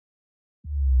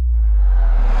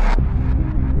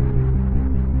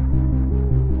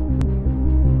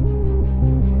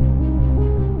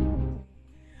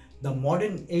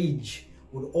modern age,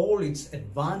 with all its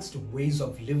advanced ways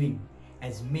of living,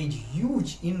 has made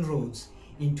huge inroads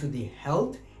into the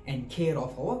health and care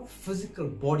of our physical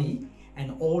body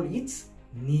and all its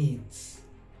needs,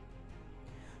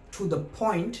 to the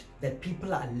point that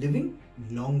people are living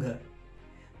longer.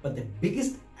 But the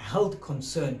biggest health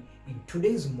concern in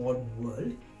today's modern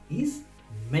world is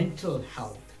mental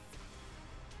health.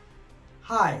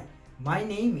 Hi, my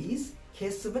name is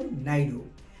Kesavan Naidu,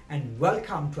 and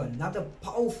welcome to another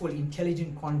powerful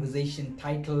intelligent conversation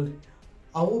titled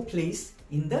Our Place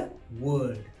in the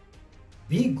World.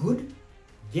 Be good,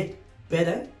 get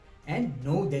better, and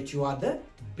know that you are the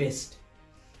best.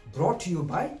 Brought to you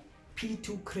by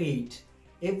P2 Create.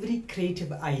 Every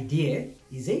creative idea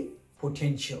is a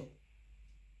potential.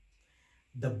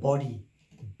 The body,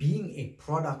 being a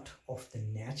product of the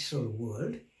natural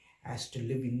world, has to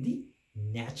live in the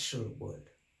natural world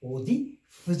or the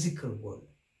physical world.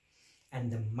 And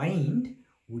the mind,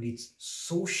 with its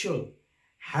social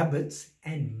habits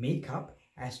and makeup,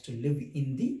 has to live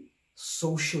in the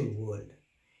social world.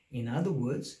 In other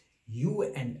words, you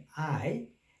and I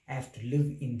have to live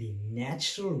in the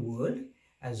natural world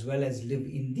as well as live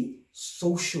in the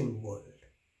social world.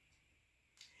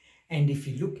 And if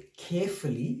you look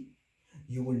carefully,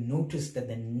 you will notice that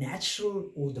the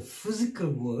natural or the physical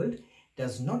world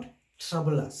does not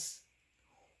trouble us.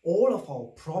 All of our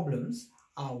problems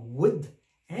are with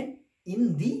and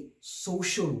in the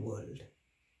social world.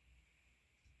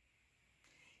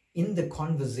 In the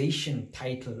conversation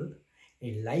titled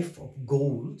A Life of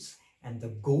Goals and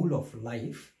the Goal of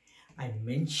Life, I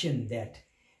mentioned that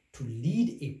to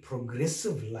lead a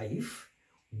progressive life,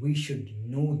 we should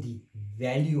know the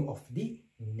value of the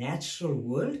natural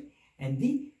world and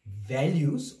the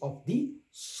values of the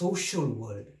social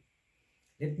world.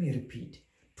 Let me repeat.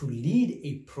 To lead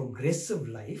a progressive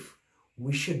life,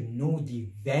 we should know the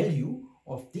value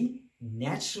of the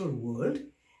natural world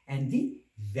and the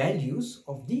values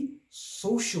of the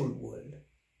social world.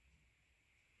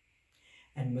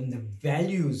 And when the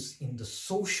values in the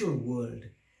social world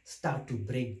start to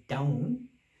break down,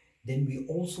 then we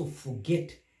also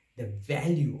forget the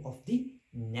value of the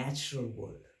natural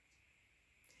world.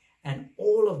 And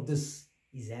all of this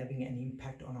is having an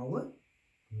impact on our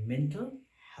mental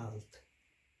health.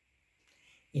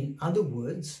 In other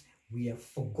words, we have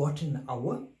forgotten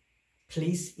our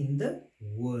place in the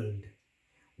world.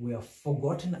 We have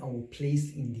forgotten our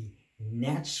place in the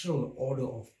natural order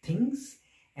of things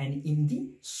and in the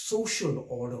social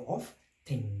order of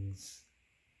things.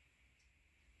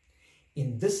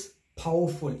 In this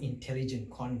powerful, intelligent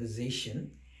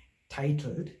conversation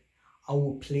titled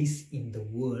Our Place in the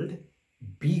World,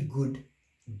 Be Good,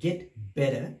 Get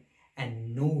Better,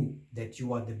 and Know That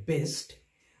You Are the Best,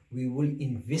 we will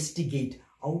investigate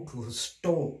how to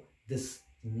restore this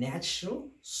natural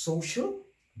social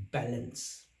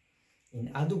balance.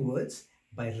 In other words,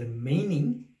 by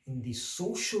remaining in the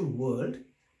social world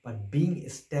but being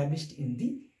established in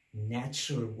the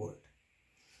natural world.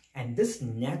 And this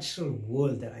natural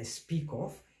world that I speak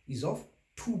of is of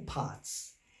two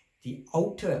parts: the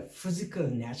outer physical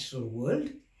natural world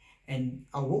and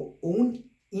our own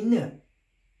inner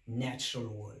natural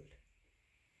world.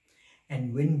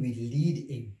 And when we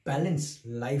lead a balanced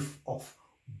life of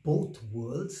both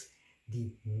worlds,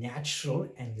 the natural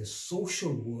and the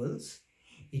social worlds,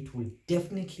 it will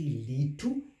definitely lead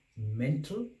to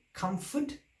mental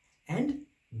comfort and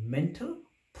mental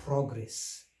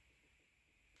progress.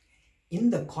 In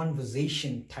the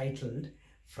conversation titled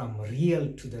From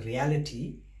Real to the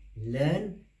Reality,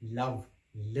 Learn, Love,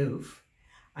 Live,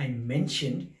 I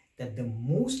mentioned that the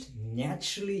most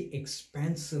naturally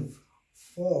expansive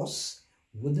force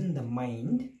within the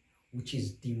mind, which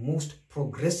is the most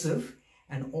progressive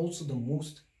and also the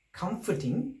most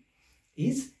comforting,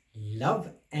 is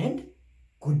love and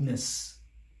goodness.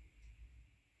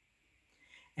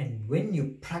 And when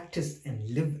you practice and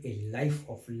live a life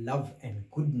of love and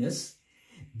goodness,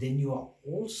 then you are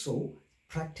also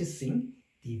practicing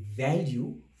the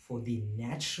value for the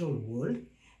natural world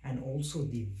and also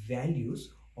the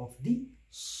values of the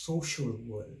social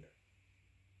world.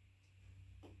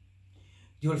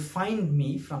 You'll find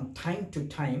me from time to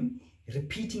time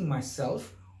repeating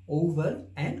myself over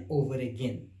and over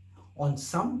again on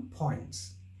some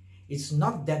points. It's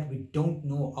not that we don't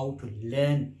know how to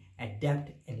learn,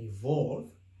 adapt, and evolve.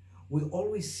 We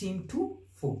always seem to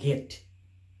forget.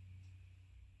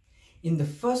 In the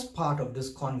first part of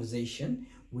this conversation,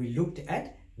 we looked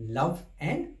at love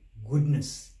and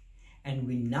goodness. And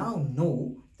we now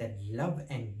know that love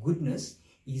and goodness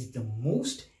is the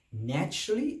most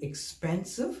naturally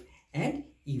expansive and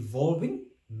evolving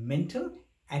mental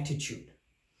attitude.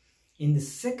 In the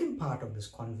second part of this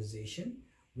conversation,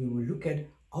 we will look at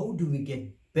how do we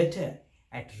get better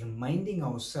at reminding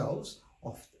ourselves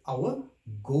of our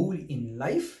goal in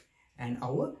life and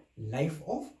our life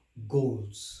of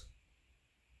goals.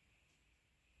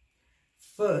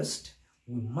 First,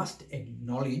 we must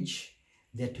acknowledge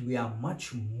that we are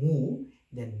much more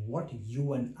than what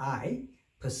you and I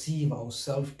perceive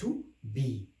ourselves to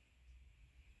be.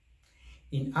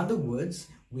 In other words,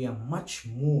 we are much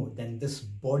more than this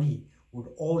body with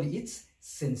all its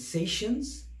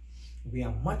sensations. We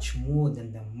are much more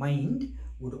than the mind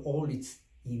with all its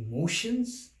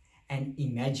emotions and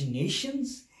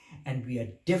imaginations. And we are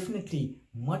definitely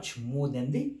much more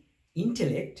than the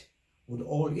intellect with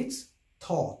all its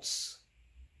thoughts.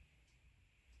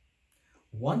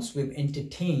 Once we've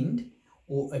entertained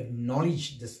or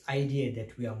acknowledged this idea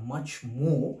that we are much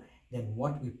more than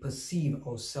what we perceive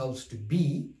ourselves to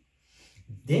be,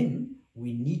 then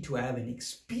we need to have an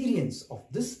experience of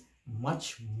this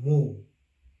much more.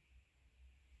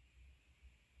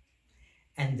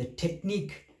 And the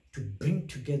technique to bring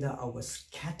together our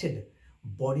scattered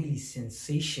bodily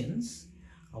sensations,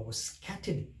 our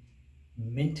scattered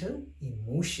mental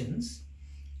emotions,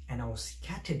 and our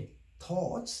scattered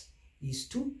thoughts is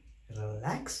to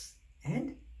relax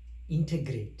and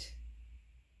integrate.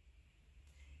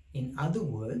 In other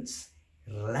words,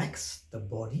 relax the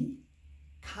body,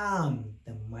 calm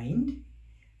the mind,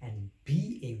 and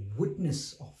be a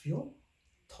witness of your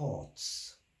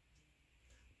thoughts.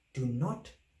 Do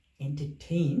not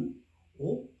entertain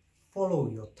or follow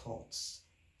your thoughts.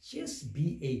 Just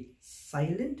be a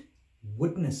silent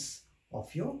witness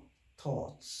of your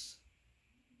thoughts.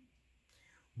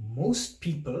 Most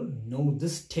people know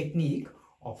this technique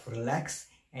of relax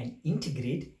and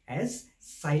integrate as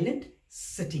silent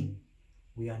sitting.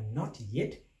 We are not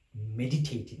yet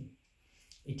meditating.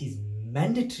 It is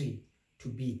mandatory to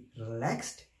be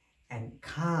relaxed and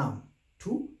calm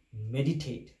to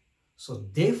meditate. So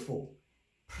therefore,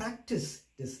 practice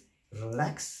this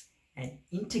relax and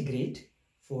integrate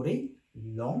for a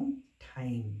long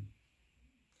time.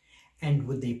 And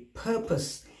with a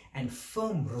purpose and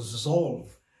firm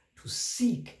resolve to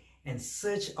seek and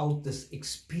search out this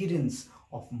experience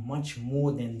of much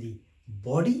more than the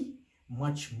body,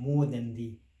 much more than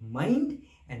the mind,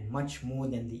 and much more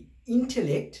than the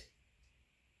intellect,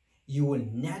 you will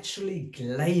naturally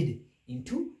glide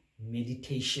into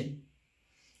meditation.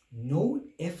 No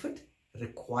effort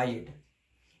required.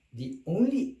 The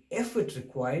only effort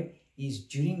required is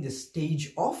during the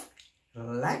stage of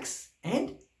relax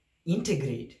and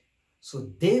integrate. So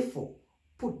therefore,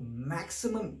 put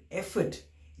maximum effort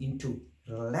into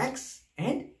relax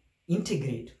and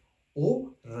integrate,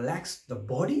 or relax the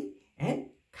body and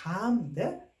calm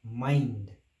the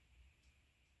mind.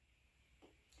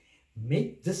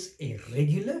 Make this a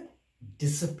regular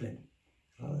discipline.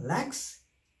 Relax,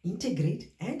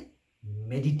 integrate, and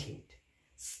meditate.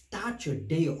 Start your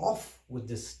day off with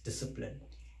this discipline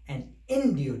and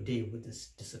end your day with this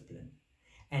discipline.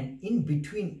 And in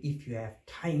between, if you have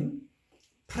time,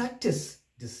 practice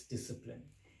this discipline.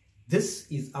 This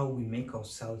is how we make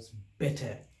ourselves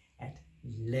better at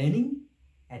learning,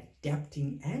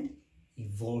 adapting, and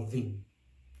evolving.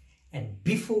 And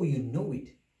before you know it,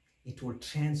 it will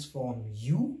transform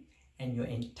you and your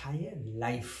entire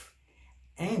life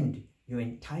and your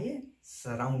entire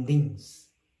surroundings.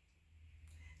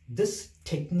 This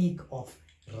technique of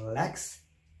relax,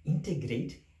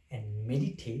 integrate, and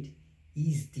meditate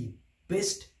is the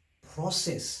best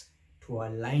process to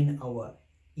align our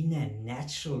inner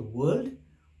natural world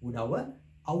with our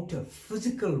outer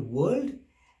physical world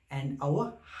and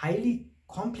our highly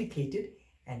complicated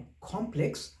and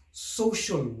complex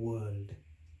social world.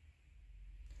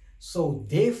 So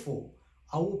therefore,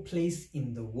 our place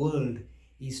in the world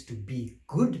is to be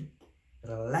good,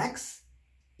 relax,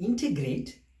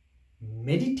 integrate,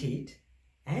 meditate,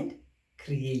 and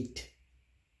create.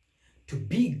 To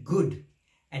be good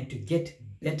and to get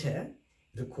better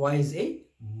requires a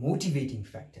motivating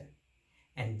factor.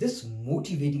 And this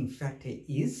motivating factor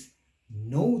is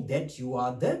know that you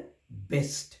are the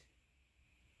best.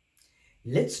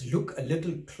 Let's look a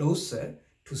little closer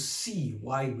to see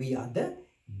why we are the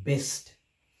best.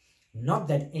 Not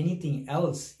that anything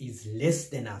else is less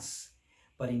than us,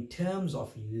 but in terms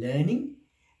of learning,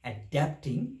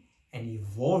 adapting, and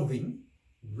evolving,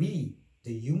 we,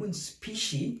 the human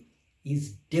species,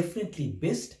 is definitely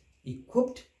best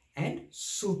equipped and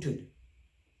suited.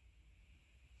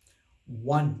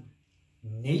 1.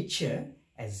 Nature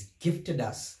has gifted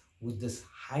us with this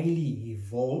highly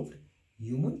evolved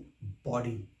human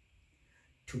body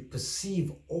to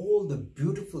perceive all the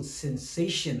beautiful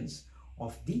sensations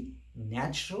of the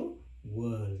natural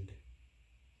world.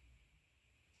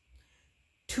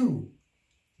 2.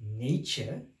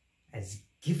 Nature has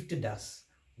gifted us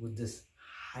with this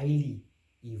highly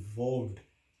evolved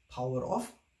power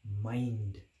of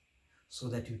mind, so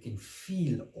that you can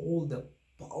feel all the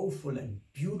powerful and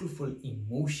beautiful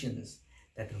emotions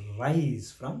that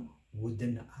rise from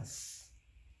within us.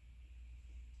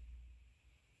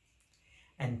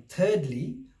 And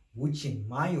thirdly, which in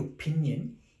my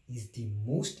opinion is the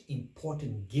most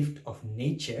important gift of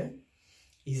nature,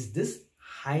 is this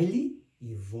highly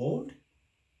evolved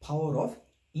power of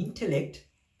intellect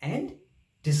and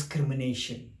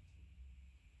discrimination.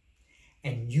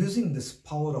 And using this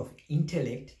power of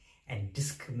intellect and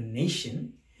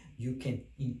discrimination, you can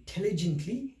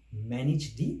intelligently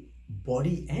manage the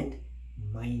body and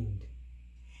mind.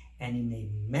 And in a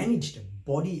managed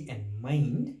body and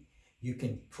mind, you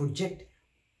can project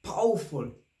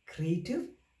powerful creative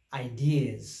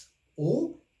ideas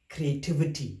or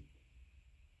creativity.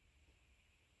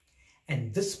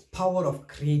 And this power of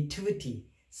creativity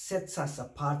sets us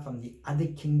apart from the other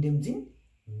kingdoms in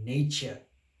nature.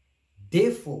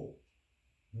 Therefore,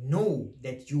 know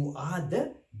that you are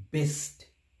the best.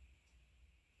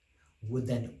 With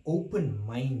an open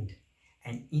mind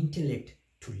and intellect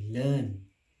to learn,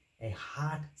 a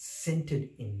heart centered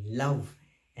in love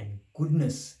and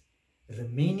goodness,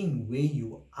 remaining where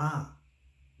you are,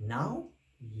 now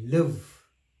live.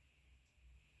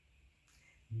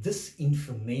 This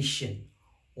information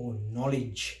or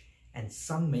knowledge, and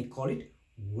some may call it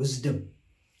wisdom,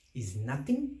 is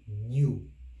nothing new.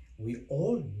 We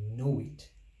all know it.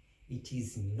 It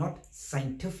is not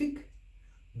scientific,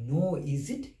 nor is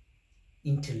it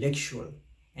intellectual,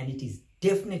 and it is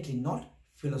definitely not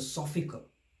philosophical.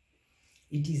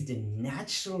 It is the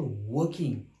natural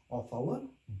working of our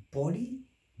body,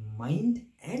 mind,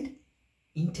 and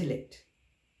intellect.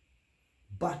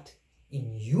 But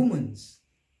in humans,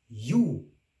 you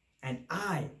and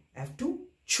I have to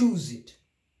choose it.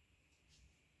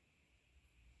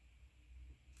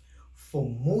 For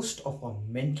most of our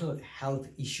mental health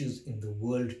issues in the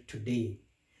world today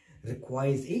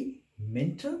requires a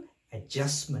mental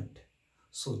adjustment.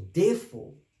 So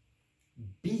therefore,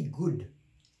 be good,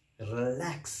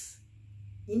 relax,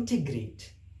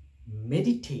 integrate,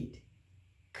 meditate,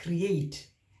 create,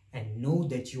 and know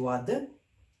that you are the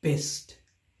best.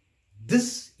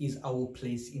 This is our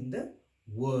place in the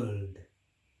world.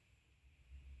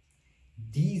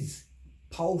 These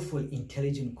powerful,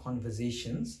 intelligent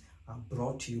conversations are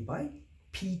brought to you by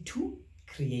P2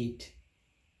 Create.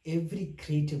 Every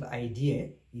creative idea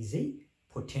is a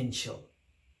potential.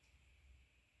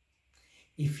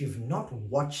 If you've not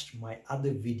watched my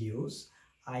other videos,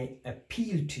 I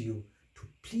appeal to you to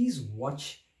please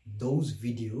watch those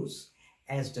videos,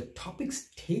 as the topics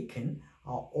taken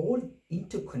are all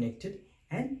interconnected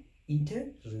and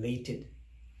interrelated.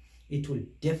 It will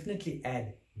definitely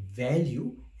add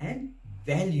value and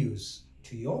values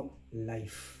to your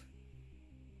life.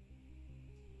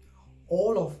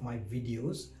 All of my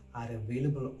videos are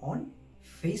available on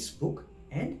Facebook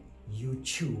and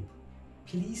YouTube.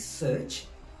 Please search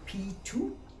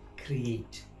P2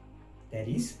 Create. That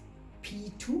is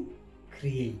P2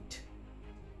 Create.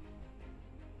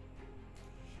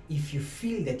 If you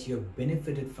feel that you have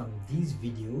benefited from these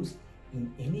videos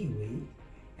in any way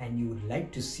and you would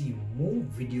like to see more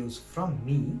videos from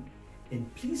me, then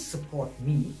please support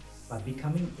me by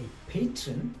becoming a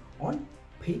patron on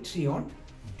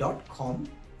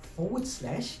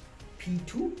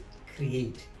patreon.com/P2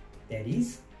 Create. That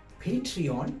is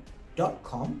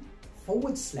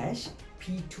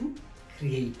patreon.com/P2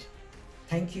 Create.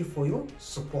 Thank you for your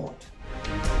support.